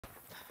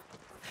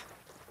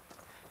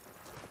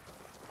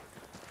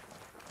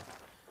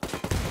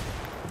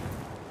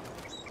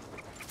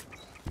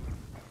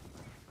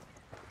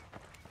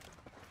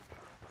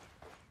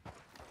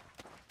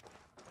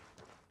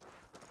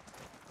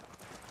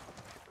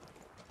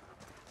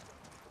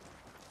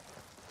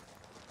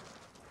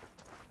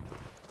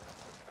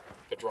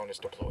drone is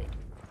deployed.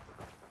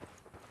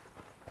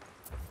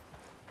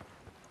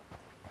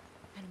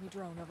 Enemy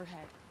drone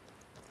overhead.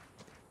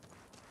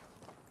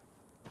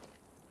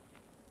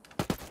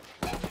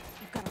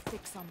 We've got a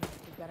fix on them.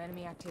 We've got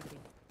enemy activity.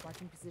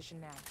 Marking position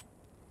now.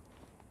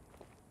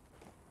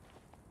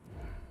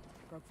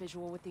 Broke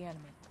visual with the enemy.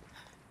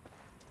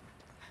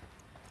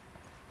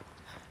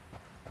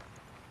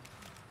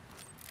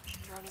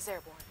 Drone is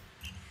airborne.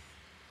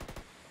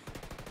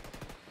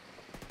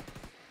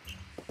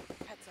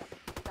 Heads up.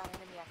 We got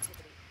enemy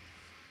activity.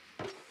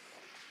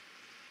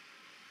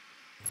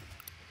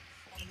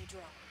 Enemy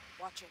drone.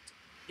 Watch it.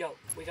 Yo,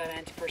 we got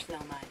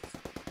anti-personnel mines.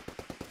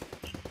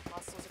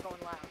 Hostiles are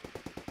going loud.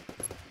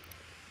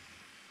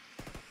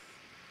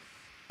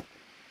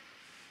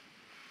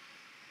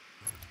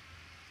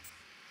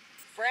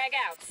 Frag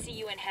out. See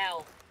you in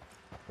hell.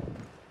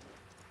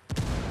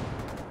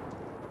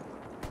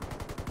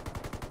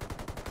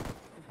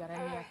 We've got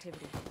enemy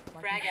activity.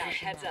 Marking Frag out.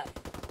 position Heads now. up.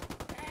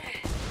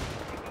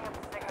 Picking up a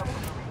signal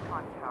from the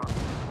Recon tower.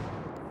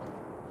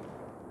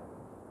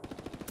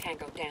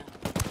 Tango down.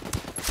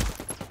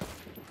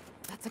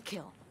 That's a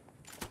kill.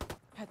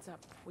 Heads up.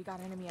 We got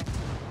enemy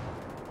activity.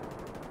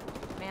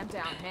 Man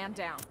down. Man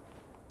down.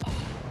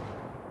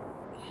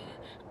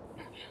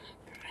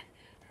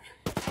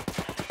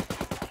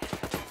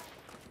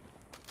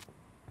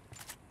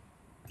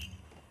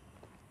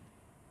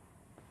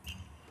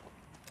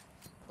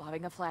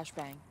 Lobbing a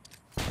flashbang.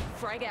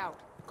 Frag out.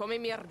 Come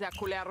mierda,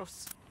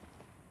 culeros.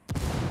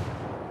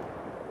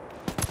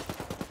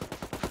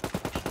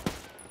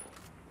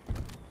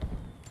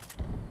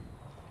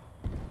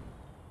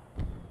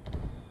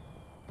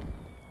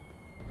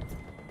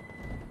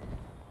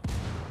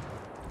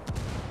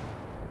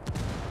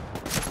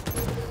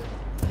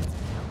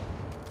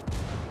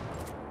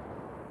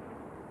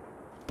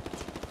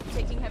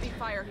 Taking heavy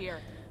fire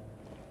here.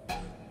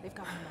 They've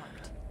got me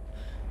marked.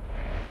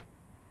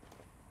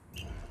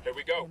 Here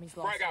we go. Enemy's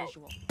lost Frag out.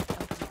 visual.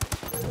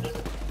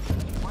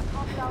 One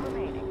hostile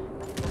remaining.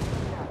 Let's go get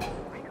it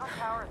done. Recon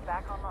tower is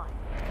back online.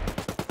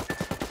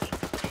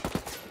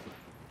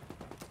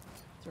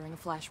 Throwing a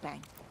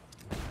flashbang.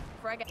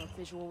 Frag out.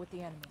 Visual with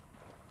the enemy.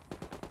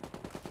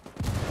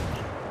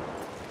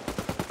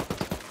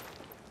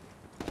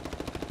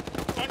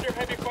 Under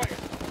heavy fire.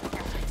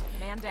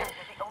 Man down.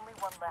 You're the only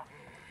one left.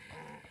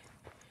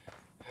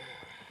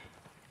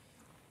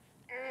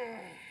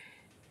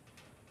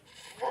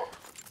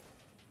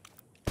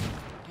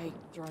 Hey,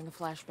 throwing a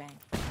flashbang.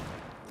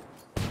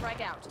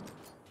 Frag out.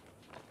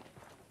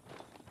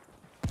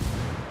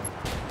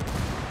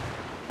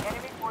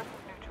 Enemy forces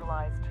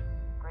neutralized.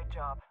 Great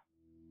job.